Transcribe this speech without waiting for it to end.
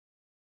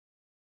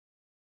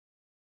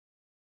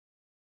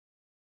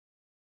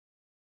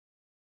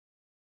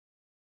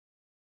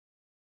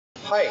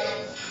Hi,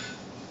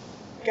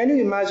 can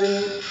you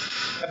imagine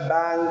a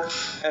bank,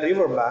 a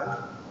river bank,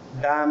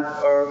 damp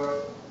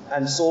earth,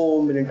 and so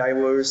many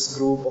diverse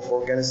group of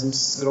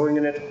organisms growing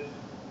in it?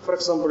 For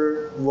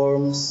example,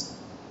 worms,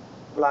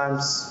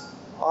 plants,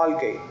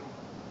 algae,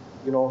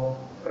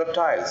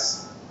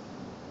 reptiles,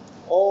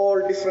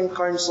 all different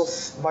kinds of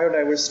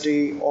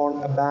biodiversity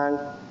on a bank,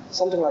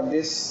 something like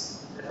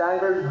this, a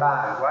tangled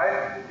bank,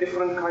 right?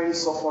 Different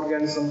kinds of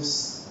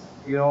organisms,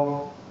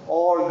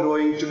 all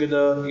growing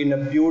together in a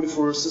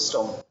beautiful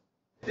system.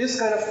 This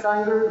kind of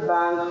tangled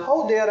bank,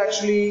 how they are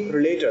actually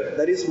related?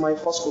 That is my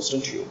first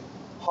question to you.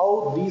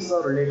 How these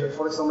are related?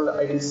 For example,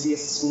 I can see a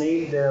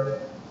snail there,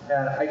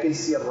 and I can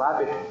see a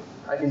rabbit,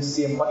 I can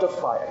see a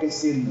butterfly, I can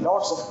see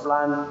lots of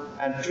plant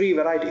and tree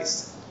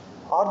varieties.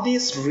 Are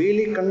these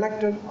really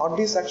connected? Are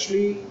these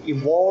actually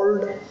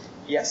evolved?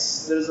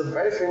 Yes, there is a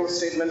very famous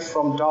statement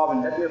from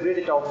Darwin. Let me read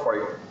it out for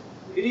you.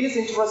 It is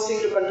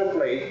interesting to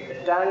contemplate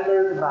a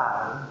tangled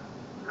band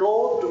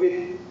clothed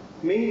with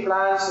many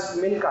plants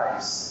of many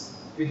kinds,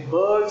 with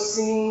birds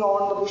singing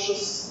on the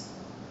bushes,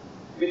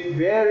 with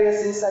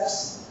various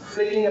insects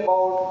flitting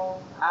about,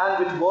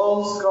 and with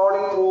worms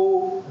crawling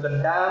through the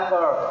damp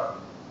earth.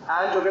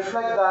 And to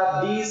reflect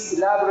that these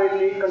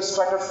elaborately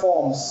constructed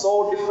forms,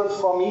 so different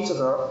from each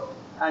other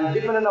and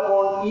dependent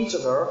upon each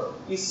other,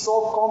 is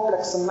so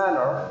complex a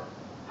manner,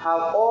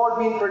 have all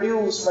been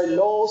produced by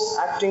laws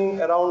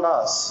acting around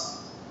us.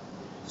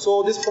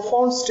 So this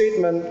profound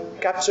statement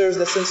captures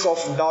the sense of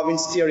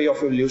Darwin's theory of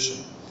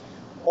evolution.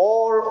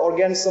 All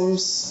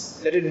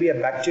organisms, let it be a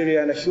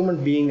bacteria and a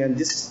human being and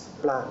this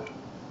plant,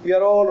 we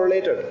are all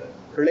related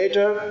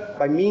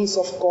by means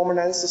of common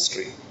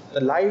ancestry.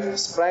 The life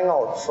sprang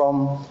out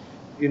from,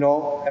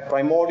 a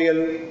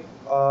primordial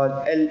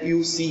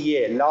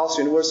LUCA, last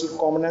universal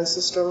common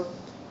ancestor,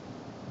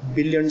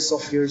 billions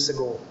of years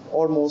ago,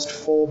 almost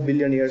 4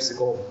 billion years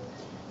ago.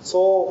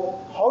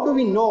 So how do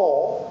we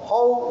know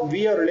how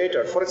we are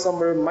related? For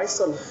example,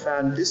 myself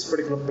and this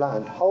particular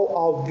plant, how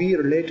are we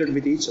related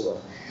with each other?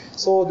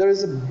 So there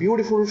is a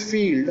beautiful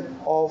field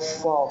of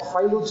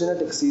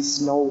phylogenetics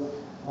is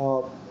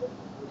now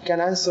can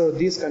answer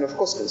these kind of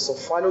questions. So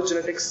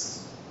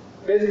phylogenetics,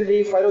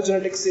 basically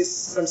phylogenetics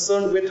is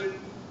concerned with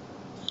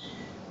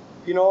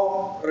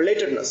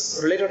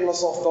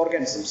relatedness of the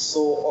organisms.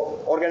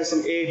 So organism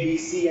A, B,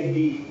 C and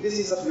D. This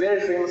is a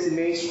very famous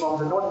image from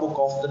the notebook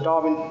of the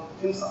Darwin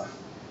himself.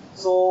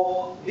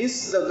 So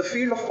the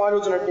field of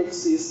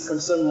phylogenetics is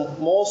concerned,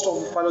 most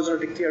of the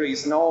phylogenetic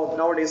theories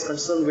nowadays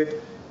concerned with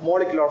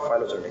molecular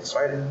phylogenetics,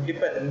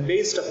 right?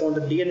 Based upon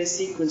the DNA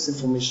sequence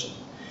information.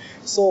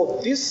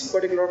 So this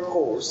particular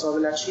course, I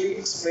will actually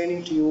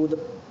explaining to you the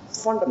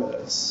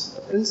fundamentals,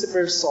 the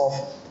principles of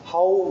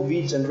how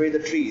we generate the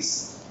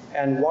trees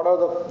and what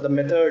are the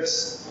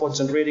methods for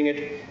generating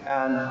it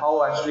and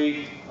how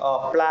actually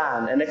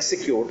plan and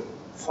execute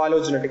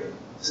phylogenetic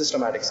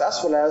systematics as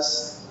well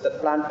as the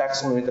plant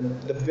taxonomy,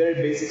 the very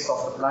basics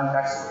of the plant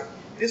taxonomy.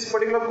 This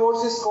particular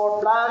course is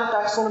called Plant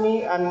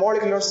Taxonomy and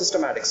Molecular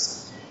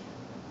Systematics.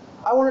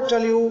 I want to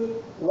tell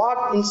you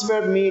what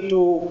inspired me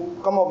to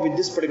come up with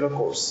this particular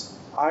course.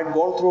 I had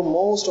gone through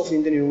most of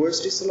Indian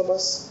university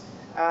syllabus,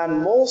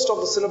 and most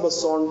of the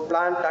syllabus on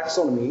plant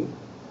taxonomy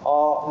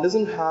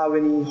doesn't have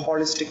any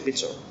holistic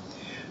picture.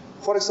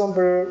 For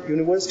example,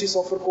 universities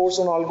offer course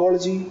on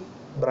algology,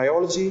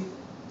 bryology,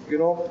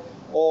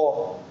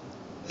 or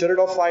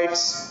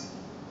pteridophytes,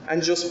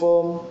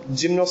 angiosperm,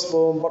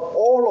 gymnosperm, but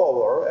all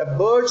over a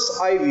bird's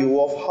eye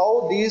view of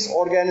how these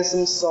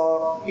organisms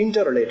are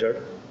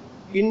interrelated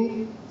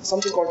in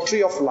something called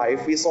tree of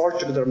life is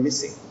altogether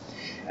missing.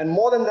 And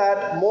more than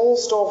that,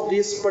 most of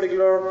these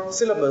particular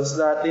syllabus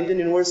that the Indian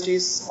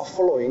universities are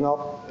following are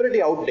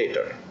pretty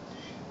outdated.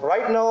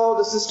 Right now,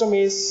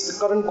 the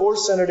current gold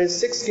standard is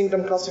 6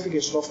 kingdom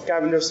classification of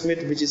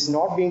Cavalier-Smith, which is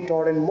not being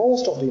taught in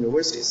most of the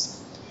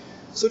universities.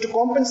 So to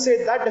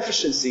compensate that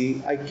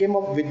deficiency, I came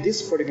up with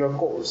this particular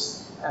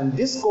course. And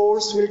this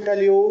course will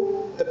tell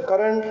you the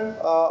current,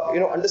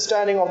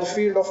 understanding of the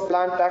field of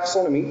plant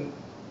taxonomy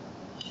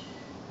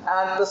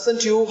and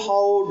present you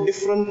how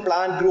different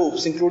plant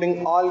groups,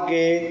 including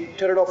algae,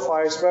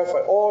 pteridophytes,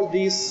 bryophytes, all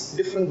these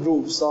different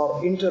groups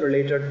are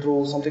interrelated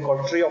through something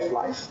called tree of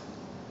life.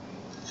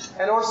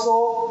 And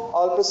also,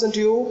 I'll present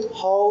you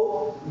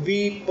how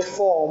we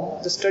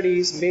perform the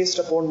studies based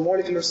upon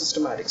molecular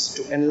systematics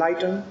to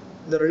enlighten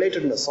the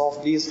relatedness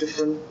of these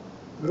different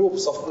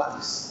groups of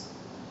plants.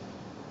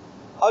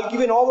 I'll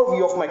give an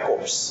overview of my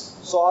course.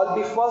 So I'll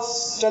be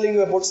first telling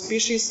you about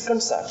species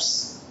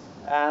concepts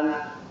and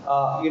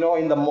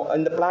in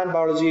the plant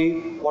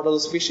biology, what are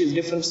the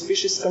different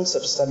species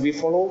concepts that we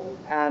follow,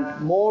 and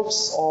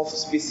modes of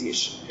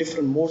speciation,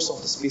 different modes of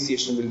the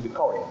speciation will be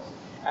covering.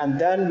 And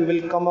then we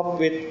will come up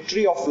with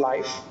tree of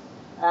life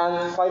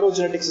and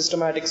phylogenetic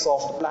systematics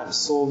of the plants.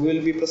 So we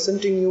will be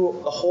presenting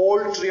you the whole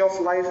tree of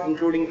life,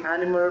 including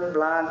animal,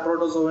 plant,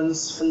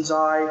 protozoans,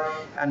 fungi,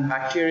 and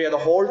bacteria, the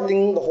whole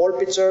thing, the whole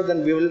picture.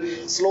 Then we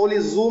will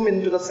slowly zoom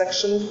into the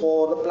section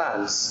for the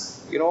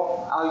plants,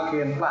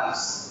 algae and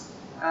plants.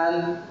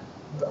 And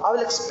I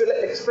will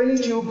explain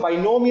to you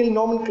binomial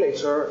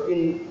nomenclature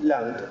in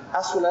length,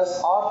 as well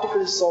as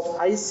articles of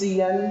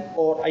ICN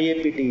or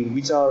IAPT,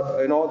 which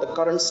are the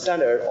current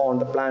standard on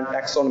the plant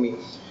taxonomy.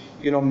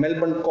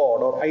 Melbourne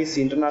Code or IC,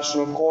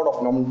 International Code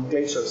of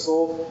Nomenclature.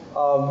 So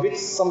with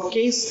some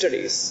case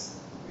studies,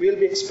 we will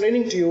be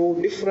explaining to you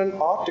different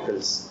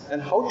articles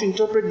and how to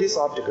interpret these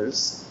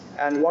articles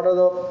and what are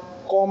the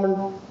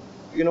common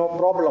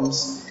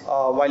problems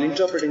while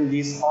interpreting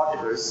these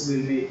articles. We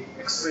will be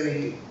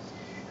explaining to you.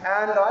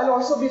 And I'll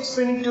also be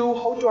explaining to you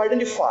how to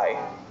identify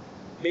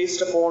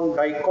based upon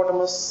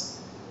dichotomous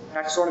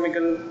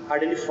taxonomical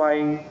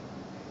identifying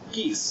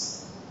keys.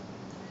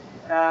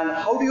 And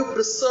how do you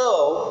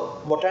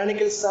preserve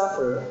botanical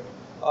sample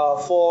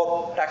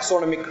for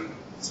taxonomic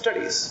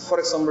studies? For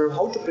example,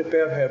 how to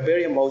prepare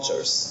herbarium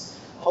vouchers,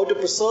 how to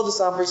preserve the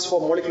samples for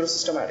molecular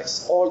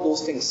systematics, all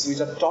those things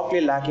which are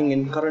totally lacking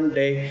in current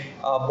day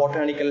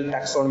botanical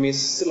taxonomy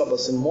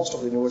syllabus in most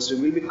of the universities.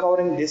 We'll be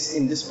covering this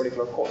in this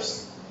particular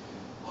course.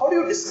 How do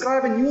you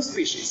describe a new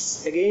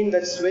species? Again,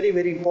 that's very,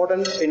 very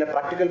important in a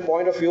practical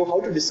point of view,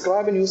 how to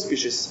describe a new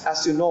species.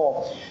 As you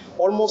know,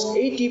 almost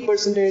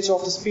 80%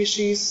 of the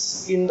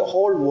species in the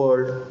whole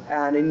world,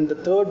 and in the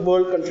third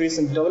world countries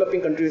and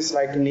developing countries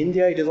like in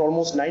India, it is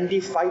almost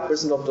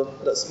 95% of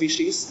the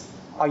species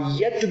are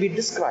yet to be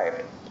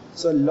described.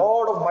 So a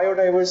lot of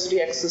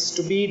biodiversity exists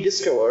to be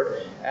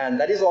discovered,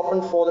 and that is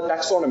open for the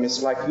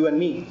taxonomists like you and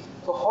me.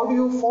 So how do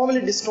you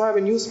formally describe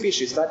a new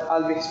species? That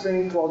I'll be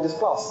explaining throughout this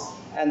class.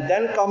 And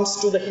then comes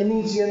to the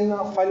Henigian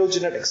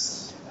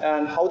phylogenetics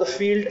and how the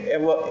field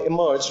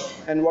emerged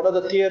and what are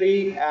the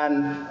theory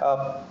and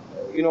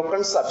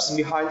concepts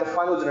behind the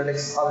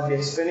phylogenetics. I will be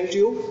explaining to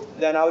you.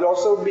 Then I will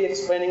also be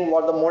explaining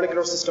what the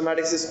molecular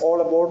systematics is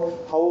all about,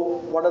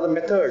 what are the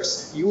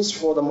methods used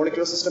for the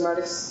molecular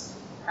systematics.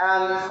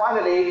 And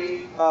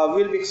finally,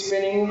 we'll be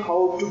explaining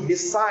how to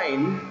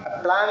design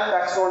a plant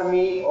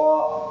taxonomy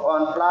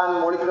on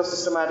plant molecular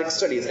systematic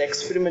studies, the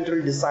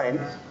experimental design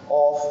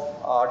of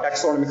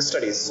taxonomic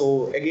studies.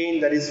 So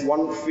again, that is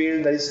one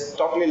field that is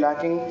totally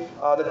lacking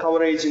the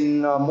coverage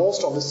in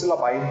most of the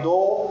syllabi,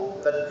 though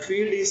that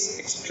field is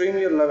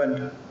extremely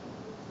relevant.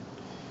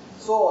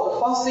 So the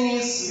first thing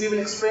is we will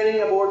be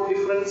explaining about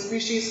different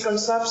species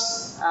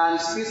concepts and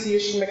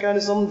speciation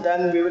mechanism.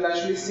 Then we will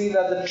actually see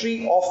that the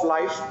tree of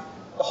life,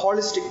 the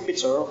holistic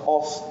picture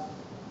of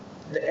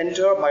the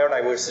entire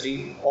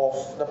biodiversity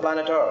of the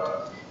planet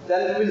Earth.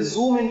 Then we will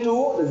zoom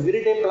into the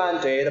Viridae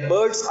plantae, the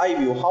bird's eye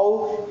view,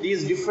 how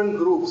these different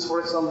groups, for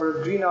example,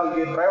 green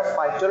algae,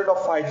 bryophyte,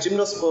 pteridophyte,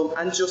 gymnosperm,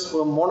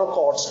 angiosperm,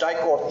 monocots,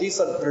 dicots, these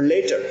are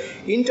related,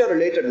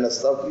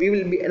 interrelatedness. We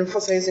will be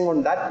emphasizing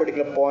on that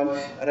particular point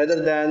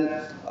rather than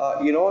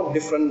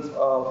different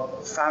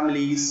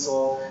families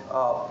or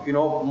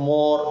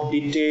more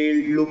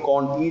detailed look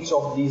on each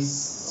of these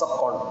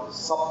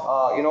sub-taxa.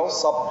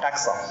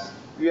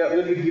 We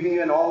will be giving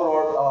you an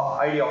overall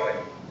idea of it.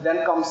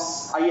 Then comes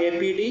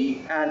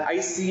IAPD and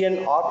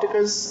ICN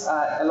articles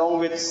along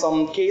with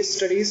some case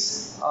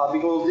studies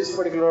because this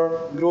particular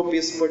group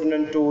is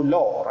pertinent to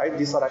law, right?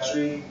 These are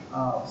actually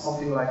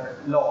something like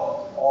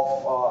law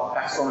of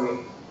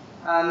taxonomy.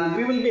 And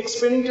we will be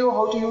explaining to you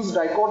how to use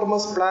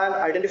dichotomous plant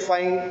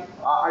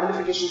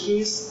identification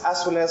keys,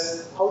 as well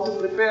as how to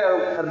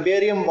prepare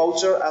herbarium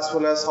voucher, as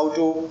well as how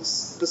to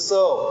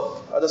preserve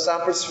the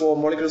samples for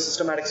molecular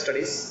systematic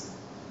studies.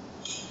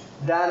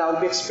 Then I'll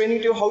be explaining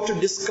to you how to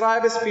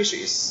describe a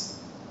species,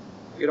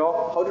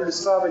 how to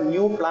describe a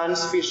new plant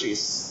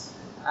species.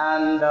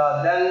 And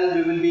then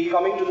we will be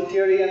coming to the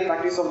theory and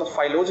practice of the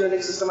phylogenetic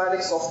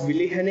systematics of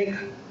Willi Hennig,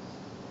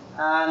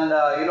 and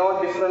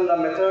different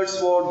methods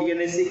for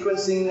DNA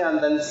sequencing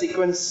and then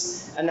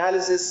sequence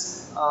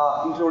analysis,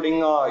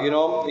 including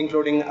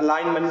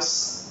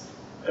alignments,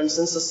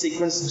 consensus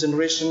sequence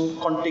generation,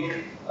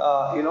 contig,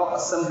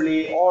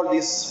 assembly, all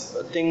these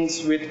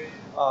things with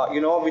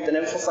an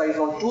emphasis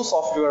on two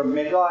software,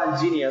 Mega and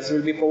Genius.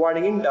 Will be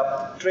providing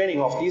in-depth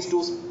training of these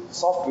two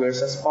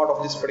softwares as part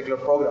of this particular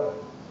program.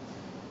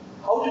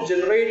 How to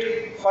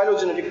generate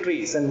phylogenetic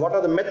trees and what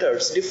are the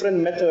methods,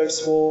 different methods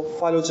for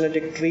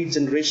phylogenetic tree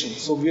generation.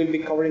 So we will be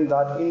covering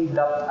that in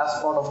depth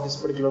as part of this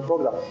particular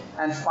program.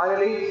 And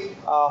finally,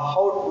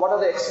 what are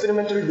the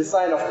experimental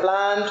design of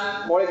plant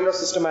molecular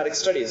systematic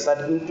studies.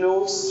 That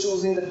includes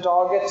choosing the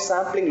target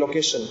sampling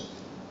location,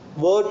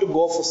 where to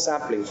go for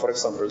sampling. For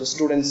example, the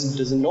students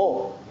doesn't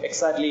know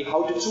exactly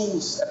how to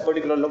choose a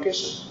particular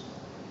location,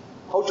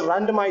 how to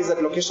randomize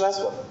that location as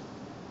well.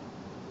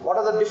 What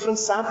are the different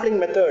sampling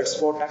methods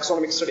for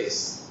taxonomic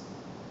studies?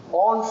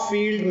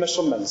 On-field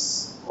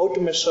measurements, how to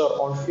measure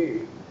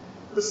on-field.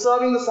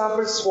 Preserving the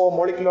samples for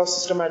molecular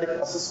systematic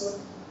assessment.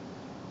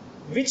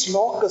 Which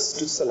locus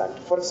to select?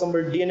 For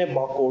example, DNA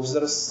barcodes.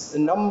 There is a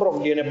number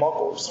of DNA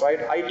barcodes, right?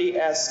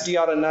 ITS,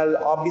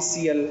 TRNL,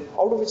 RBCL.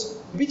 Out of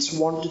which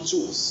one to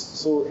choose?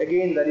 So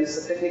again, that is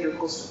a technical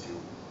question.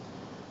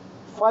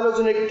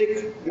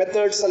 Phylogenetic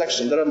method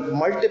selection. There are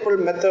multiple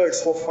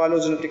methods for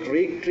phylogenetic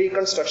tree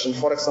construction.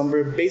 For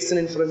example, Bayesian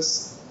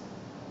inference,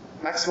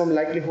 maximum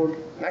likelihood,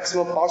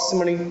 maximum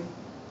parsimony,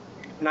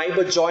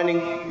 neighbor joining,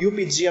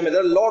 UPGM. There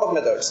are a lot of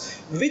methods.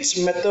 Which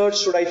method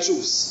should I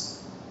choose?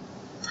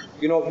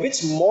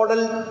 Which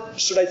model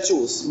should I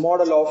choose?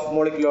 Model of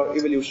molecular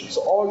evolution.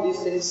 So all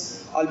these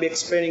things I'll be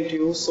explaining to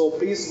you. So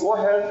please go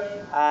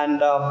ahead and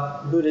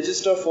do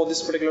register for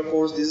this particular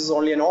course. This is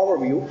only an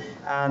overview,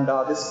 and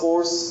this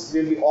course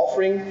will be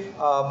offering,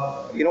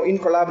 in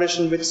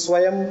collaboration with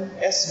SWAYAM,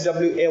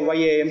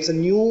 SWAYAM. It's a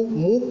new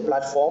MOOC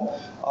platform,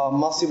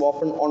 massive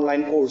open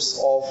online course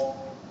of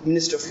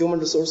Ministry of Human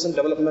Resources and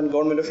Development,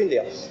 Government of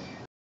India.